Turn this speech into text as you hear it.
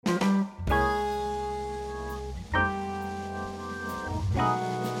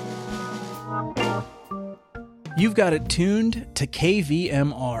You've got it tuned to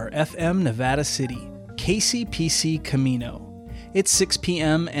KVMR FM Nevada City, KCPC Camino. It's 6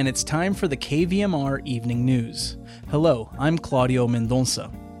 p.m. and it's time for the KVMR Evening News. Hello, I'm Claudio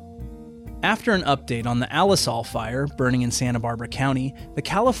Mendonça. After an update on the Alisal fire burning in Santa Barbara County, the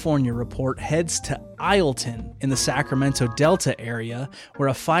California Report heads to Isleton in the Sacramento Delta area, where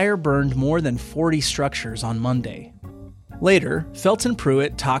a fire burned more than 40 structures on Monday. Later, Felton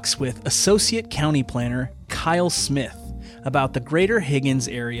Pruitt talks with Associate County Planner Kyle Smith about the Greater Higgins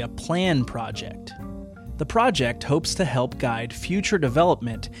Area Plan Project. The project hopes to help guide future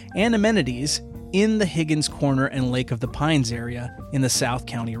development and amenities in the Higgins Corner and Lake of the Pines area in the South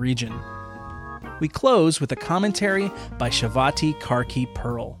County region. We close with a commentary by Shavati Karki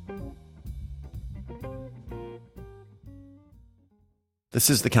Pearl. This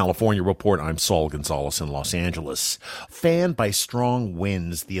is the California Report. I'm Saul Gonzalez in Los Angeles. Fanned by strong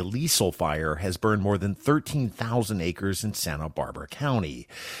winds, the Alisal fire has burned more than 13,000 acres in Santa Barbara County.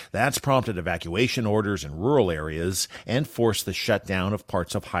 That's prompted evacuation orders in rural areas and forced the shutdown of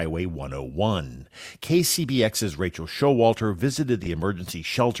parts of Highway 101. KCBX's Rachel Showalter visited the emergency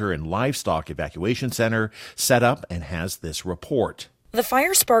shelter and livestock evacuation center set up and has this report. The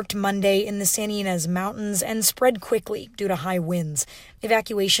fire sparked Monday in the San Ynez Mountains and spread quickly due to high winds.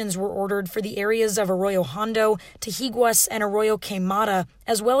 Evacuations were ordered for the areas of Arroyo Hondo, Tajiguas, and Arroyo Queimada,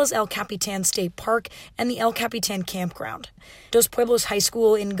 as well as El Capitan State Park and the El Capitan Campground. Dos Pueblos High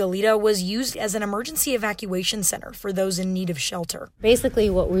School in Goleta was used as an emergency evacuation center for those in need of shelter. Basically,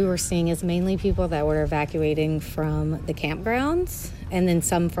 what we were seeing is mainly people that were evacuating from the campgrounds and then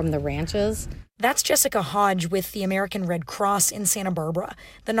some from the ranches. That's Jessica Hodge with the American Red Cross in Santa Barbara.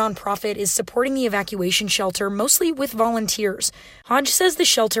 The nonprofit is supporting the evacuation shelter mostly with volunteers. Hodge says the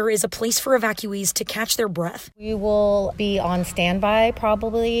shelter is a place for evacuees to catch their breath. We will be on standby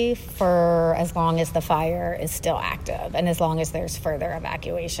probably for as long as the fire is still active and as long as there's further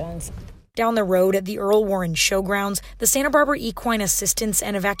evacuations. Down the road at the Earl Warren Showgrounds, the Santa Barbara Equine Assistance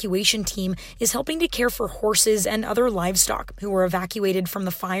and Evacuation Team is helping to care for horses and other livestock who were evacuated from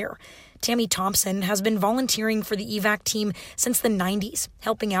the fire. Tammy Thompson has been volunteering for the evac team since the 90s,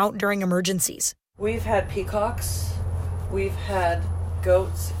 helping out during emergencies. We've had peacocks, we've had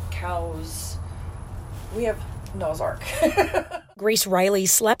goats, cows, we have Noah's Ark. Grace Riley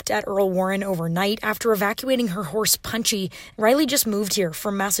slept at Earl Warren overnight after evacuating her horse Punchy. Riley just moved here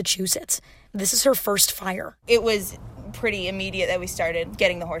from Massachusetts. This is her first fire. It was pretty immediate that we started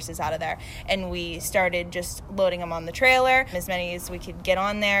getting the horses out of there, and we started just loading them on the trailer, as many as we could get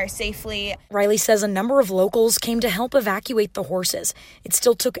on there safely. Riley says a number of locals came to help evacuate the horses. It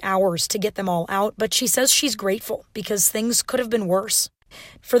still took hours to get them all out, but she says she's grateful because things could have been worse.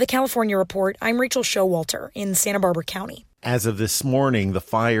 For the California Report, I'm Rachel Showalter in Santa Barbara County. As of this morning, the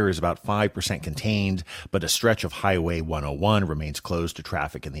fire is about 5% contained, but a stretch of Highway 101 remains closed to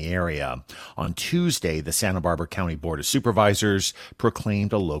traffic in the area. On Tuesday, the Santa Barbara County Board of Supervisors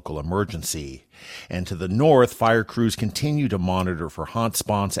proclaimed a local emergency. And to the north, fire crews continue to monitor for hot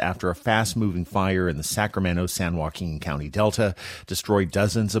spots after a fast-moving fire in the Sacramento-San Joaquin County Delta destroyed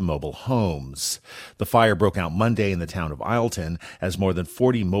dozens of mobile homes. The fire broke out Monday in the town of Isleton as more than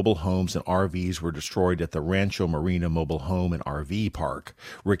 40 mobile homes and RVs were destroyed at the Rancho Marina Mobile Home and RV Park.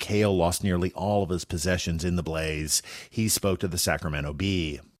 Rick Hale lost nearly all of his possessions in the blaze. He spoke to the Sacramento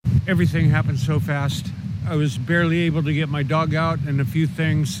Bee. Everything happened so fast. I was barely able to get my dog out and a few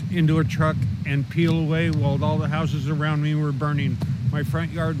things into a truck and peel away while all the houses around me were burning. My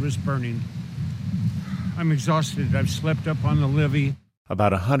front yard was burning. I'm exhausted. I've slept up on the levee.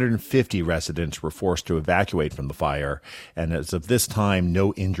 About 150 residents were forced to evacuate from the fire, and as of this time,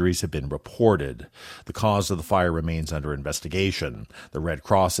 no injuries have been reported. The cause of the fire remains under investigation. The Red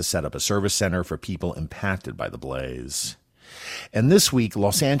Cross has set up a service center for people impacted by the blaze. And this week,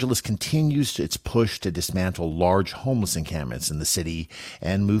 Los Angeles continues its push to dismantle large homeless encampments in the city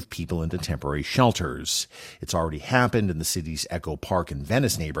and move people into temporary shelters. It's already happened in the city's Echo Park and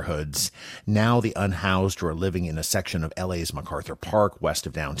Venice neighborhoods. Now the unhoused who are living in a section of LA's MacArthur Park west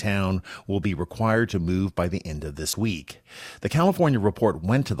of downtown will be required to move by the end of this week. The California Report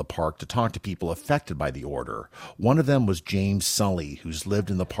went to the park to talk to people affected by the order. One of them was James Sully, who's lived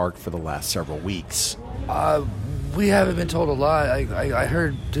in the park for the last several weeks. We haven't been told a lot. I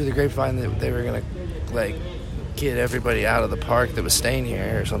heard through the grapevine that they were going to, get everybody out of the park that was staying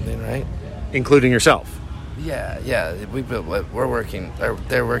here or something, right? Including yourself? Yeah. We're working.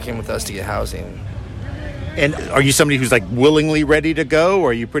 They're working with us to get housing. And are you somebody who's, willingly ready to go,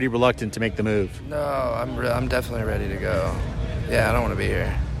 or are you pretty reluctant to make the move? No, I'm definitely ready to go. Yeah, I don't want to be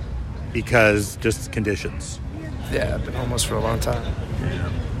here. Because just conditions? Yeah, I've been homeless for a long time.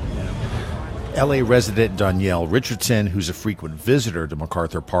 LA resident Danielle Richardson, who's a frequent visitor to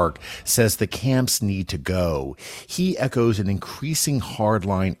MacArthur Park, says the camps need to go. He echoes an increasing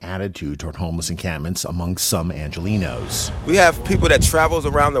hardline attitude toward homeless encampments among some Angelenos. We have people that travels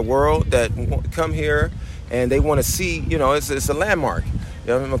around the world that come here and they want to see, it's a landmark.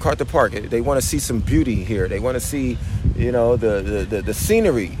 MacArthur Park, they want to see some beauty here. They want to see, the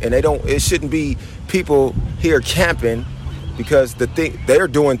scenery, and it shouldn't be people here camping because they're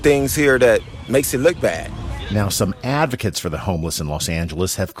doing things here that makes it look bad. Now, some advocates for the homeless in Los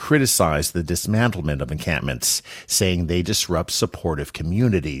Angeles have criticized the dismantlement of encampments, saying they disrupt supportive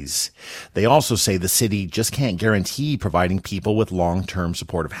communities. They also say the city just can't guarantee providing people with long-term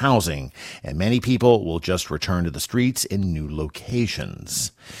supportive housing, and many people will just return to the streets in new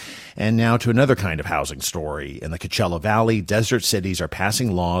locations. And now to another kind of housing story. In the Coachella Valley, desert cities are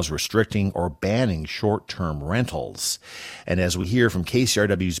passing laws restricting or banning short-term rentals. And as we hear from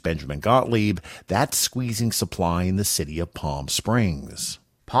KCRW's Benjamin Gottlieb, that's squeezing supply in the city of Palm Springs.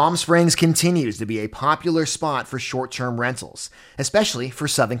 Palm Springs continues to be a popular spot for short-term rentals, especially for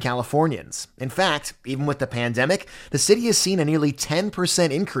Southern Californians. In fact, even with the pandemic, the city has seen a nearly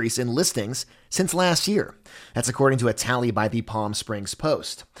 10% increase in listings since last year. That's according to a tally by the Palm Springs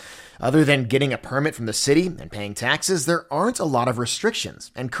Post. Other than getting a permit from the city and paying taxes, there aren't a lot of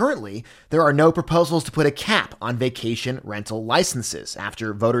restrictions, and currently, there are no proposals to put a cap on vacation rental licenses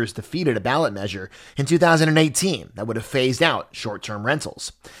after voters defeated a ballot measure in 2018 that would have phased out short-term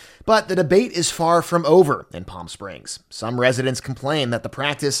rentals. But the debate is far from over in Palm Springs. Some residents complain that the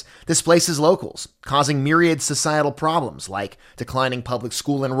practice displaces locals, causing myriad societal problems like declining public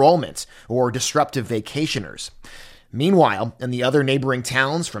school enrollment or disruptive vacationers. Meanwhile, in the other neighboring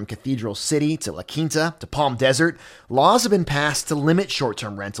towns from Cathedral City to La Quinta to Palm Desert, laws have been passed to limit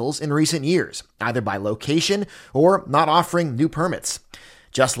short-term rentals in recent years, either by location or not offering new permits.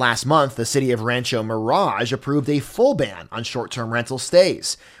 Just last month, the city of Rancho Mirage approved a full ban on short-term rental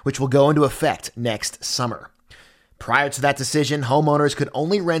stays, which will go into effect next summer. Prior to that decision, homeowners could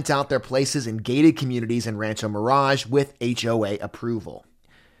only rent out their places in gated communities in Rancho Mirage with HOA approval.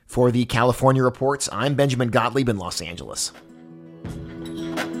 For the California Reports, I'm Benjamin Gottlieb in Los Angeles.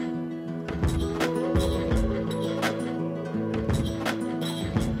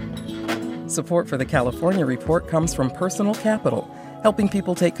 Support for the California Report comes from Personal Capital, helping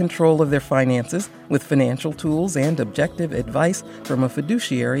people take control of their finances with financial tools and objective advice from a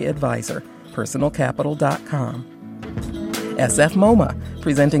fiduciary advisor. PersonalCapital.com. SF MoMA,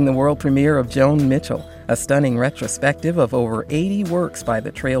 presenting the world premiere of Joan Mitchell, a stunning retrospective of over 80 works by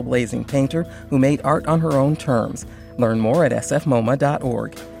the trailblazing painter who made art on her own terms. Learn more at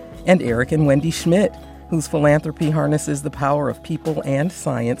sfmoma.org. And Eric and Wendy Schmidt, whose philanthropy harnesses the power of people and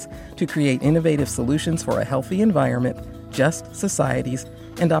science to create innovative solutions for a healthy environment, just societies,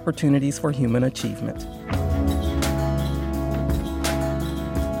 and opportunities for human achievement.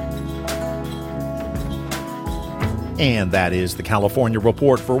 And that is the California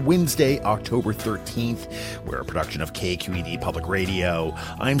Report for Wednesday, October 13th. We're a production of KQED Public Radio.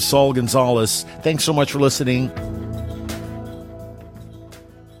 I'm Saul Gonzalez. Thanks so much for listening.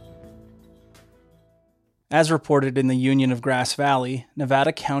 As reported in the Union of Grass Valley,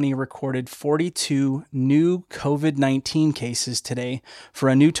 Nevada County recorded 42 new COVID-19 cases today for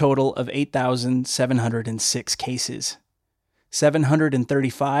a new total of 8,706 cases.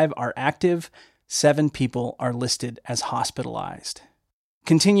 735 are active. 7 people are listed as hospitalized.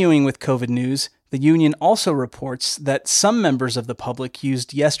 Continuing with COVID news, the union also reports that some members of the public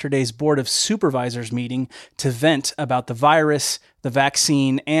used yesterday's Board of Supervisors meeting to vent about the virus, the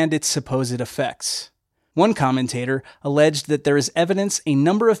vaccine, and its supposed effects. One commentator alleged that there is evidence a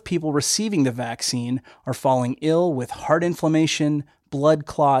number of people receiving the vaccine are falling ill with heart inflammation, blood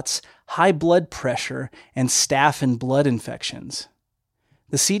clots, high blood pressure, and staph and blood infections.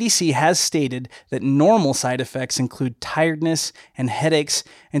 The CDC has stated that normal side effects include tiredness and headaches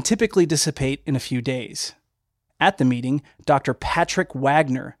and typically dissipate in a few days. At the meeting, Dr. Patrick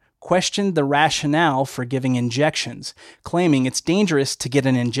Wagner questioned the rationale for giving injections, claiming it's dangerous to get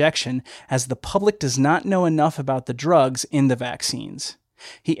an injection as the public does not know enough about the drugs in the vaccines.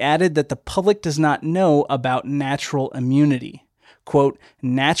 He added that the public does not know about natural immunity. Quote,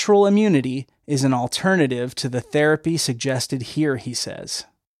 natural immunity is an alternative to the therapy suggested here, he says.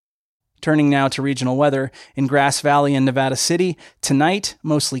 Turning now to regional weather, in Grass Valley and Nevada City, tonight,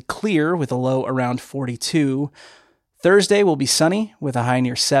 mostly clear with a low around 42. Thursday will be sunny with a high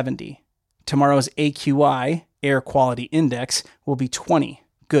near 70. Tomorrow's AQI, Air Quality Index, will be 20,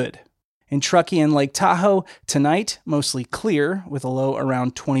 good. In Truckee and Lake Tahoe, tonight, mostly clear with a low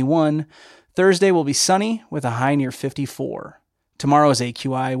around 21. Thursday will be sunny with a high near 54. Tomorrow's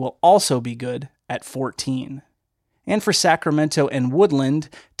AQI will also be good at 14. And for Sacramento and Woodland,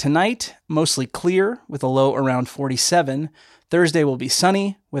 tonight, mostly clear with a low around 47. Thursday will be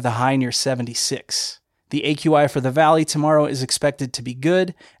sunny with a high near 76. The AQI for the Valley tomorrow is expected to be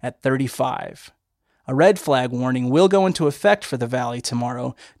good at 35. A red flag warning will go into effect for the Valley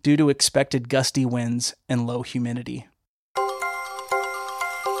tomorrow due to expected gusty winds and low humidity.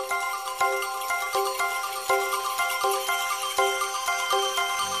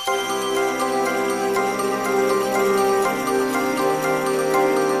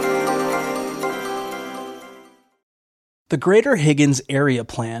 The Greater Higgins Area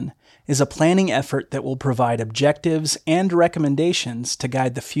Plan is a planning effort that will provide objectives and recommendations to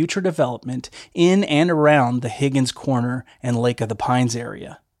guide the future development in and around the Higgins Corner and Lake of the Pines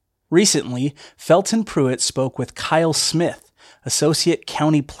area. Recently, Felton Pruitt spoke with Kyle Smith, Associate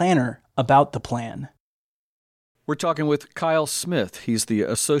County Planner, about the plan. We're talking with Kyle Smith. He's the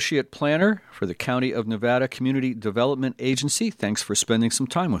Associate Planner for the County of Nevada Community Development Agency. Thanks for spending some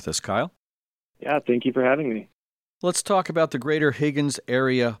time with us, Kyle. Yeah, thank you for having me. Let's talk about the Greater Higgins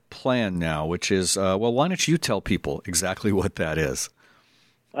Area Plan now, which is, why don't you tell people exactly what that is?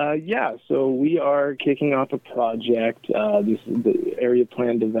 So we are kicking off a project, this is the area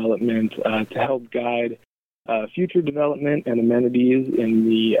plan development, to help guide future development and amenities in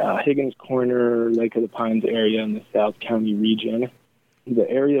the Higgins Corner, Lake of the Pines area in the South County region. The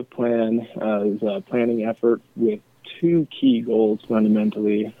area plan is a planning effort with two key goals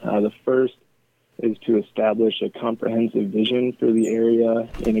fundamentally. The first is to establish a comprehensive vision for the area,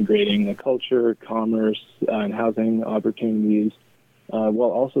 integrating the culture, commerce, and housing opportunities,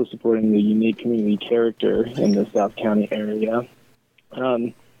 while also supporting the unique community character in the South County area.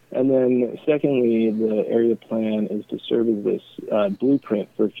 And then secondly, the area plan is to serve as this blueprint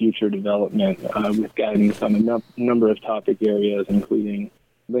for future development with guidance on a number of topic areas, including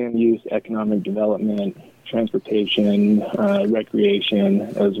land use, economic development, transportation, recreation,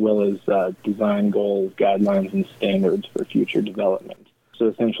 as well as design goals, guidelines, and standards for future development. So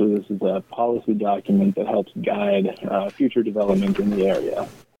essentially, this is a policy document that helps guide future development in the area.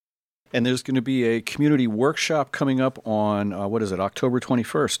 And there's going to be a community workshop coming up on, October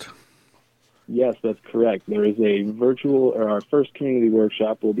 21st? Yes, that's correct. There is our first community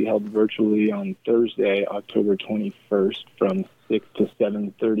workshop will be held virtually on Thursday, October 21st from 6 to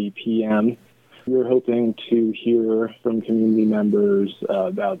 7:30 p.m. We're hoping to hear from community members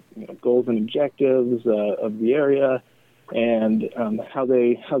about goals and objectives of the area and how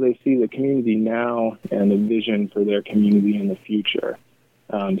they see the community now and the vision for their community in the future.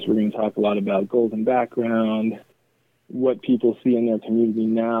 So we're going to talk a lot about goals and background, what people see in their community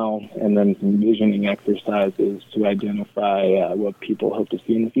now, and then some visioning exercises to identify what people hope to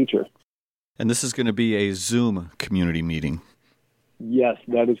see in the future. And this is going to be a Zoom community meeting. Yes,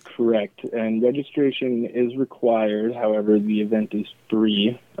 that is correct. And registration is required. However, the event is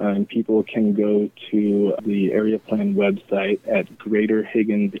free. People can go to the Area Plan website at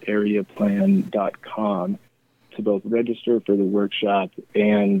greaterhigginsareaplan.com to both register for the workshop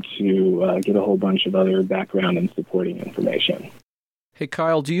and to get a whole bunch of other background and supporting information. Hey,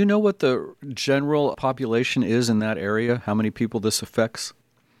 Kyle, do you know what the general population is in that area? How many people this affects?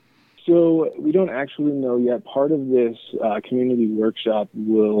 So we don't actually know yet. Part of this community workshop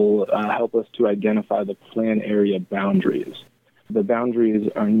will help us to identify the plan area boundaries. The boundaries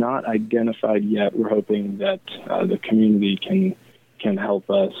are not identified yet. We're hoping that the community can help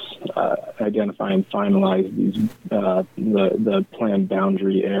us identify and finalize these the plan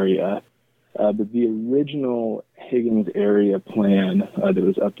boundary area. But the original Higgins area plan that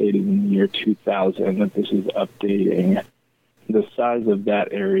was updated in the year 2000, that this is updating, the size of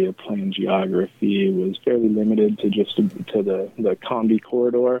that area plan geography was fairly limited to just to the Combi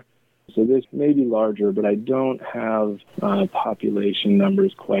corridor. So this may be larger, but I don't have population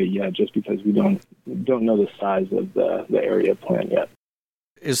numbers quite yet, just because we don't know the size of the area plan yet.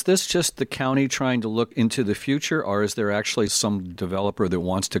 Is this just the county trying to look into the future, or is there actually some developer that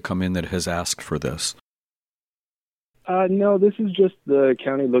wants to come in that has asked for this? No, this is just the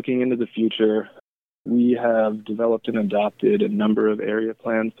county looking into the future. We have developed and adopted a number of area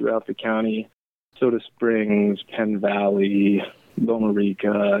plans throughout the county. Soda Springs, Penn Valley, Loma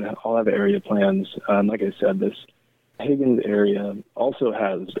Rica, all have area plans. Like I said, this Higgins area also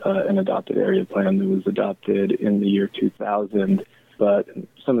has an adopted area plan that was adopted in the year 2000, but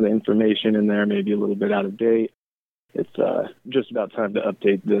some of the information in there may be a little bit out of date. It's just about time to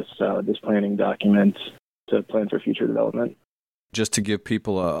update this planning document to plan for future development. Just to give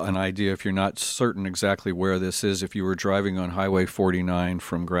people an idea, if you're not certain exactly where this is, if you were driving on Highway 49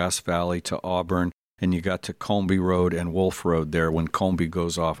 from Grass Valley to Auburn, and you got to Colby Road and Wolf Road there when Colby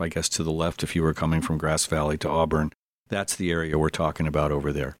goes off, I guess, to the left if you were coming from Grass Valley to Auburn. That's the area we're talking about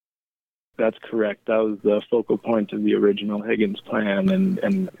over there. That's correct. That was the focal point of the original Higgins plan,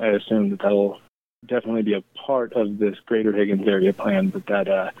 and I assume that will definitely be a part of this greater Higgins area plan, but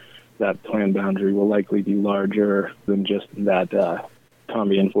that plan boundary will likely be larger than just that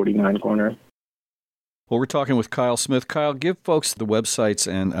Combi and 49 corner. Well, we're talking with Kyle Smith. Kyle, give folks the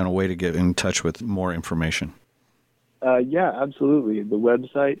websites and a way to get in touch with more information. Yeah, absolutely. The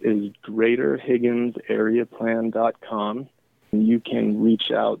website is greaterhigginsareaplan.com. You can reach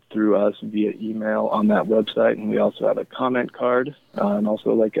out through us via email on that website, and we also have a comment card. And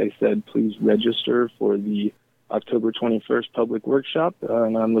also, like I said, please register for the October 21st public workshop,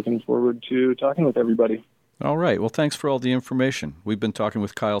 and I'm looking forward to talking with everybody. All right. Well, thanks for all the information. We've been talking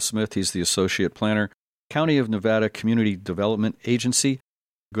with Kyle Smith. He's the Associate Planner, County of Nevada Community Development Agency.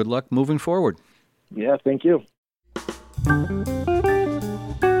 Good luck moving forward. Yeah, thank you.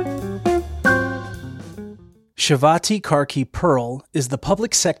 Shivati Karki Pearl is the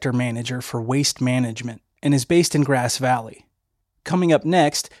public sector manager for waste management and is based in Grass Valley. Coming up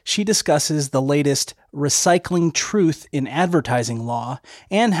next, she discusses the latest recycling truth in advertising law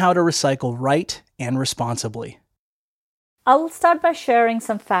and how to recycle right and responsibly. I'll start by sharing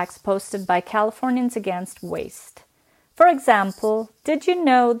some facts posted by Californians Against Waste. For example, did you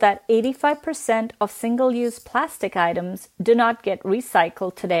know that 85% of single-use plastic items do not get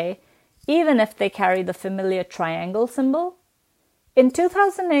recycled today, even if they carry the familiar triangle symbol? In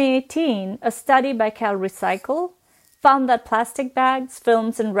 2018, a study by CalRecycle found that plastic bags,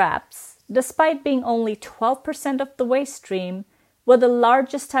 films, and wraps, despite being only 12% of the waste stream, were the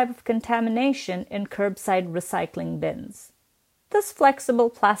largest type of contamination in curbside recycling bins. This flexible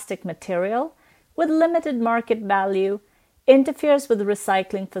plastic material, with limited market value, interferes with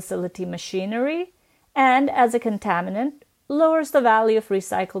recycling facility machinery and, as a contaminant, lowers the value of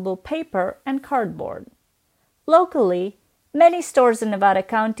recyclable paper and cardboard. Locally, many stores in Nevada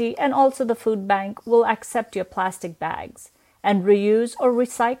County and also the food bank will accept your plastic bags and reuse or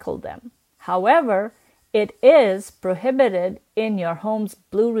recycle them. However, it is prohibited in your home's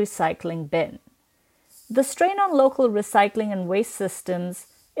blue recycling bin. The strain on local recycling and waste systems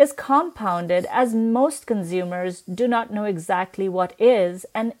is compounded as most consumers do not know exactly what is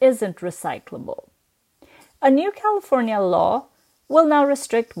and isn't recyclable. A new California law will now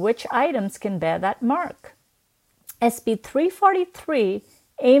restrict which items can bear that mark. SB 343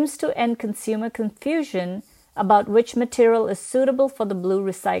 aims to end consumer confusion about which material is suitable for the blue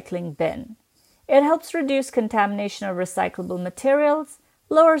recycling bin. It helps reduce contamination of recyclable materials,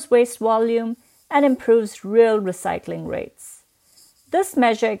 lowers waste volume, and improves real recycling rates. This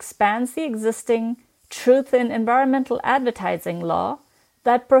measure expands the existing Truth in Environmental Advertising law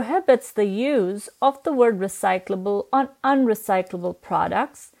that prohibits the use of the word recyclable on unrecyclable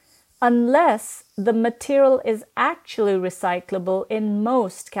products unless the material is actually recyclable in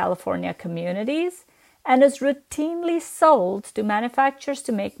most California communities and is routinely sold to manufacturers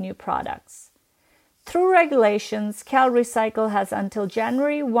to make new products. Through regulations, CalRecycle has until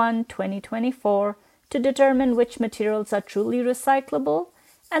January 1, 2024 to determine which materials are truly recyclable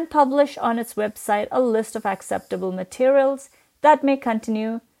and publish on its website a list of acceptable materials that may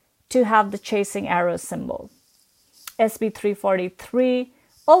continue to have the chasing arrow symbol. SB 343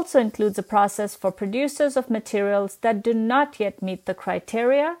 also includes a process for producers of materials that do not yet meet the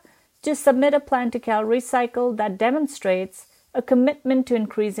criteria to submit a plan to CalRecycle that demonstrates a commitment to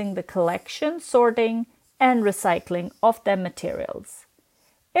increasing the collection, sorting, and recycling of their materials.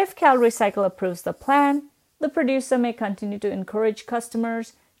 If CalRecycle approves the plan, the producer may continue to encourage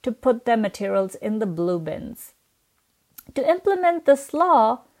customers to put their materials in the blue bins. To implement this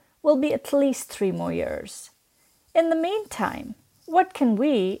law will be at least 3 more years. In the meantime, what can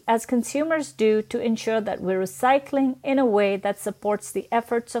we as consumers do to ensure that we're recycling in a way that supports the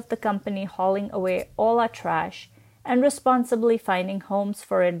efforts of the company hauling away all our trash and responsibly finding homes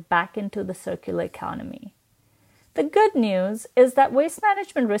for it back into the circular economy? The good news is that Waste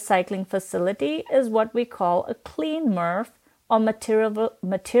Management Recycling Facility is what we call a clean MRF or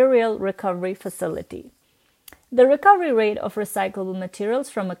material recovery facility. The recovery rate of recyclable materials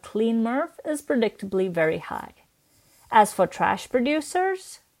from a clean MRF is predictably very high. As for trash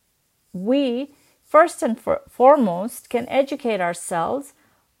producers, we, first and foremost, can educate ourselves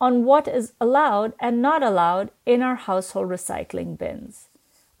on what is allowed and not allowed in our household recycling bins.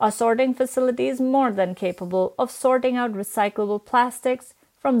 Our sorting facility is more than capable of sorting out recyclable plastics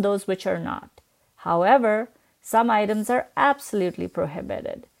from those which are not. However, some items are absolutely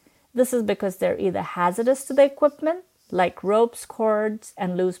prohibited. This is because they're either hazardous to the equipment, like ropes, cords,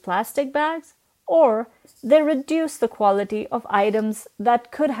 and loose plastic bags, or they reduce the quality of items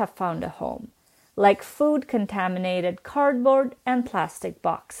that could have found a home, like food-contaminated cardboard and plastic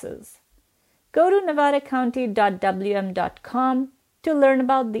boxes. Go to nevadacounty.wm.com to learn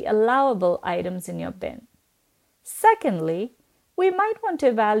about the allowable items in your bin. Secondly, we might want to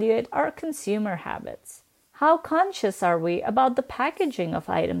evaluate our consumer habits. How conscious are we about the packaging of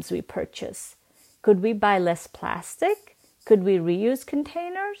items we purchase? Could we buy less plastic? Could we reuse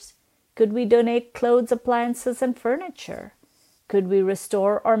containers? Could we donate clothes, appliances, and furniture? Could we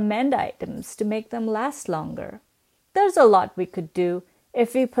restore or mend items to make them last longer? There's a lot we could do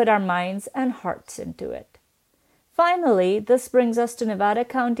if we put our minds and hearts into it. Finally, this brings us to Nevada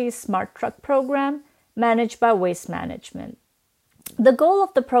County's Smart Truck program, managed by Waste Management. The goal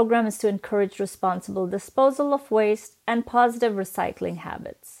of the program is to encourage responsible disposal of waste and positive recycling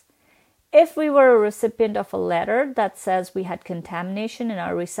habits. If we were a recipient of a letter that says we had contamination in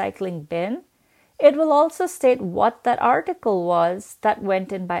our recycling bin, it will also state what that article was that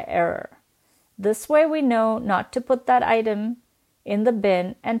went in by error. This way we know not to put that item in the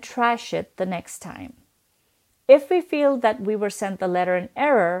bin and trash it the next time. If we feel that we were sent the letter in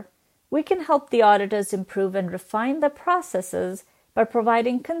error, we can help the auditors improve and refine the processes by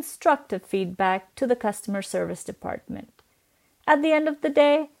providing constructive feedback to the customer service department. At the end of the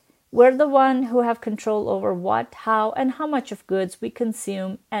day, we're the one who have control over what, how, and how much of goods we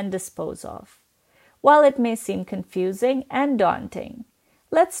consume and dispose of. While it may seem confusing and daunting,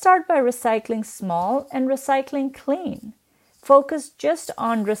 let's start by recycling small and recycling clean. Focus just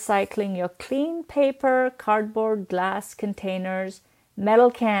on recycling your clean paper, cardboard, glass containers, metal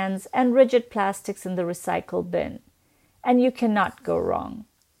cans, and rigid plastics in the recycle bin, and you cannot go wrong.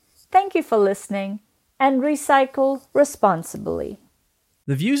 Thank you for listening, and recycle responsibly.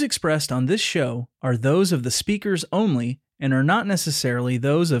 The views expressed on this show are those of the speakers only and are not necessarily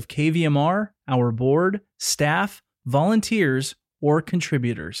those of KVMR, our board, staff, volunteers, or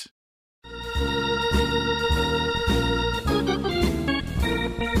contributors.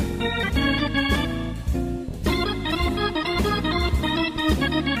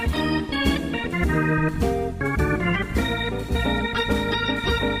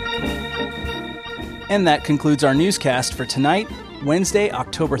 And that concludes our newscast for tonight, Wednesday,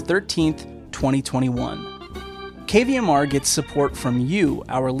 October 13th, 2021. KVMR gets support from you,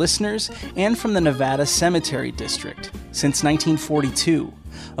 our listeners, and from the Nevada Cemetery District since 1942,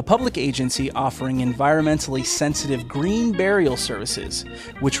 a public agency offering environmentally sensitive green burial services,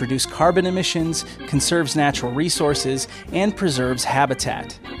 which reduce carbon emissions, conserves natural resources, and preserves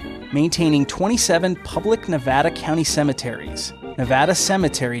habitat. Maintaining 27 public Nevada County cemeteries,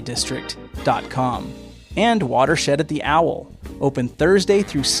 NevadaCemeteryDistrict.com. And Watershed at the Owl, open Thursday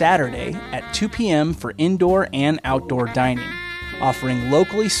through Saturday at 2 p.m. for indoor and outdoor dining, offering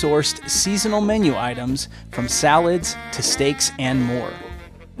locally sourced seasonal menu items from salads to steaks and more.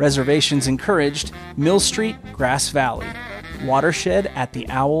 Reservations encouraged, Mill Street, Grass Valley,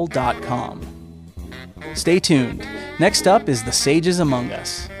 watershedattheowl.com. Stay tuned. Next up is The Sages Among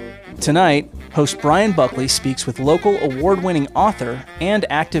Us. Tonight, host Brian Buckley speaks with local award-winning author and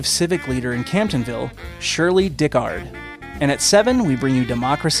active civic leader in Camptonville, Shirley Dickard. And at 7, we bring you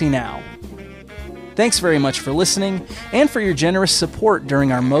Democracy Now! Thanks very much for listening and for your generous support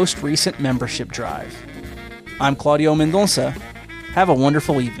during our most recent membership drive. I'm Claudio Mendonça. Have a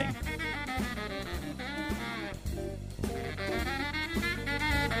wonderful evening.